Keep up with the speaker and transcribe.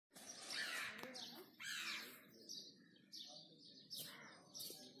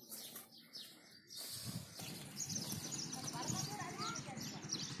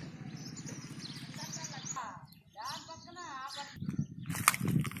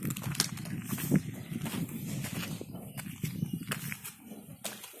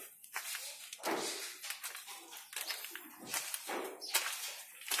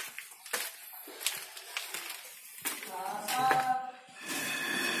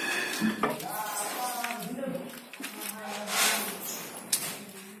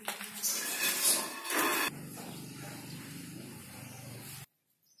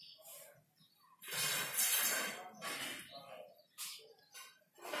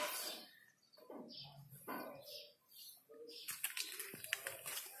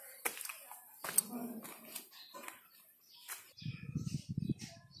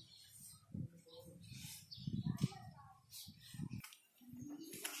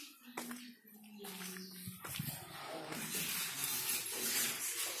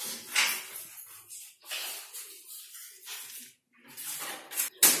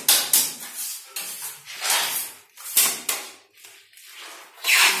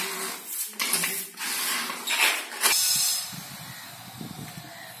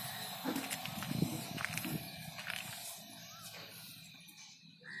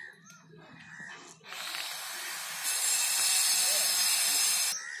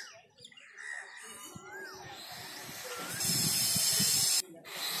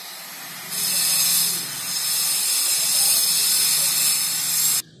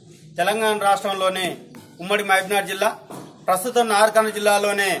తెలంగాణ రాష్ట్రంలోని ఉమ్మడి మహబూబ్నగర్ జిల్లా ప్రస్తుతం నాగర్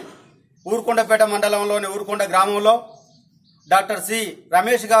జిల్లాలోని ఊరుకొండపేట మండలంలోని ఊరుకొండ గ్రామంలో డాక్టర్ సి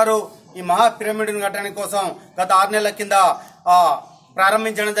రమేష్ గారు ఈ మహా పిరమిడ్ కట్టడానికి కోసం గత 6 నెలల కింద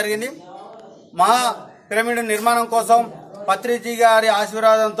ప్రారంభించడం జరిగింది. మహా పిరమిడ్ నిర్మాణం కోసం పత్రిజీ గారి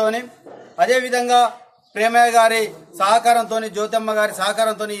ఆశీర్వాదంతో అదేవిధంగా ప్రేమయ్య గారి సహకారంతో జ్యోతమ్మ గారి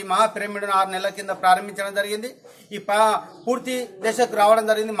సహకారంతో ఈ మహా పిరమిడ్ 6 నెలల కింద ప్రారంభించడం జరిగింది. ఈ పూర్తి దశకు రావడం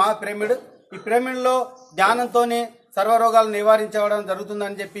జరిగింది. మహా పిరమిడ్ ఈ పిరమిడ్ లో ధ్యానంతో సర్వరోగాలు నివారించడం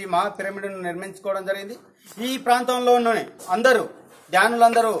జరుగుతుందని చెప్పి మహా పిరమిడ్ నిర్మించుకోవడం జరిగింది. ఈ ప్రాంతంలోనే అందరూ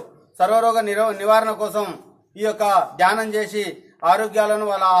ధ్యానులందరూ సర్వరోగ నివారణ కోసం ఈ యొక్క ధ్యానం చేసి ఆరోగ్యాలను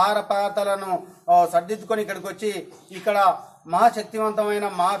వాళ్ళ ఆహార పదార్థాలను సర్దిద్దుకొని ఇక్కడికి వచ్చి ఇక్కడ మహాశక్తివంతమైన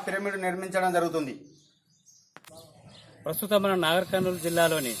మహా పిరమిడ్ నిర్మించడం జరుగుతుంది. ప్రస్తుతం మన నాగర్ కర్నూలు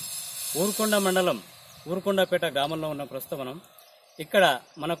జిల్లాలోని ఊరుకొండ మండలం ఊరుకొండపేట గ్రామంలో ఉన్న ప్రస్తుతం మనం ఇక్కడ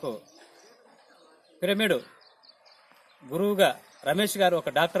మనకు పిరమిడ్ గురువుగా రమేష్ గారు ఒక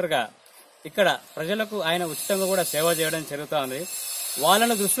డాక్టర్గా ఇక్కడ ప్రజలకు ఆయన ఉచితంగా కూడా సేవ చేయడం జరుగుతూ ఉంది.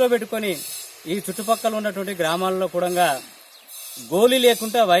 వాళ్ళను దృష్టిలో పెట్టుకుని ఈ చుట్టుపక్కల ఉన్నటువంటి గ్రామాల్లో కూడా గోళీ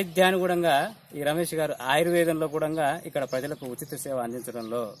లేకుండా వైద్యాన్ని కూడా ఈ రమేష్ గారు ఆయుర్వేదంలో కూడా ఇక్కడ ప్రజలకు ఉచిత సేవ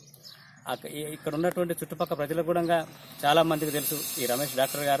అందించడంలో ఇక్కడ ఉన్నటువంటి చుట్టుపక్కల ప్రజలకు కూడా చాలా మందికి తెలుసు ఈ రమేష్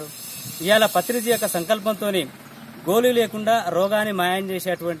డాక్టర్ గారు. ఇవాళ పత్రిజీ యొక్క సంకల్పంతో గోళీ లేకుండా రోగాన్ని మాయం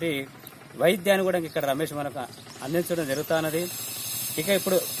చేసేటువంటి వైద్యాన్ని కూడా ఇక్కడ రమేష్ మనకు అందించడం జరుగుతున్నది. ఇక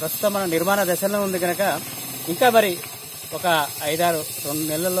ఇప్పుడు ప్రస్తుతం మన నిర్మాణ దశలో ఉంది కనుక ఇంకా మరి ఒక 2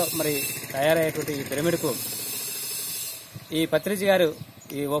 నెలల్లో మరి తయారయ్యేటువంటి ఈ పిరమిడ్కు ఈ పత్రిజీ గారు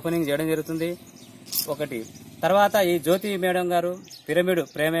ఈ ఓపెనింగ్ చేయడం జరుగుతుంది. ఒకటి తర్వాత ఈ జ్యోతి మేడం గారు పిరమిడ్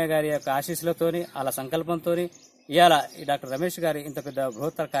ప్రేమయ్య గారి యొక్క ఆశీస్సులతోని వాళ్ళ సంకల్పంతో ఇవాళ ఈ డాక్టర్ రమేష్ గారి ఇంత పెద్ద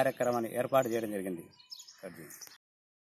బృహత్తర కార్యక్రమాన్ని ఏర్పాటు చేయడం జరిగింది.